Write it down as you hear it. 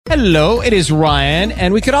Hello, it is Ryan,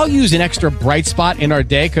 and we could all use an extra bright spot in our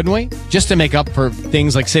day, couldn't we? Just to make up for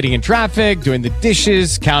things like sitting in traffic, doing the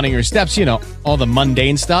dishes, counting your steps, all the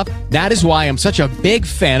mundane stuff. That is why I'm such a big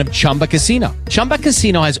fan of Chumba Casino. Chumba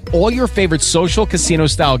Casino has all your favorite social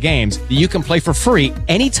casino-style games that you can play for free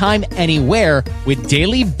anytime, anywhere with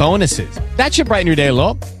daily bonuses. That should brighten your day a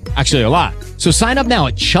little. Actually, a lot. So sign up now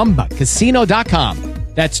at ChumbaCasino.com.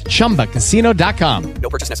 That's ChumbaCasino.com. No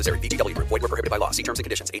purchase necessary. VGW Group. Void where prohibited by law. See terms and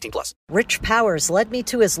conditions. 18+. Rich Powers led me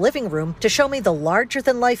to his living room to show me the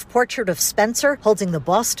larger-than-life portrait of Spencer holding the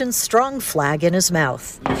Boston Strong flag in his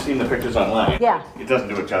mouth. You've seen the pictures online. Yeah. It doesn't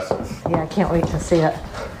do it justice. Yeah, I can't wait to see it.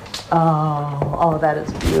 Oh, that is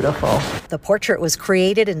beautiful. The portrait was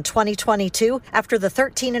created in 2022 after the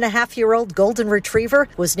 13-and-a-half-year-old golden retriever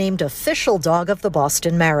was named official dog of the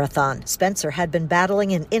Boston Marathon. Spencer had been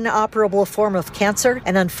battling an inoperable form of cancer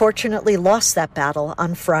and unfortunately lost that battle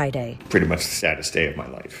on Friday. Pretty much the saddest day of my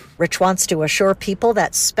life. Rich wants to assure people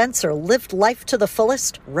that Spencer lived life to the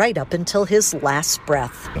fullest right up until his last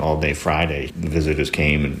breath. All day Friday, the visitors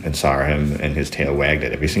came and saw him, and his tail wagged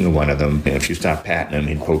at every single one of them. And if you stopped patting him,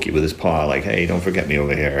 he'd poke you with his paw like, hey, don't forget me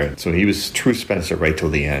over here. So he was true Spencer right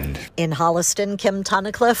till the end. In Holliston, Kim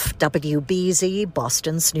Tunnicliffe, WBZ,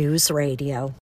 Boston's News Radio.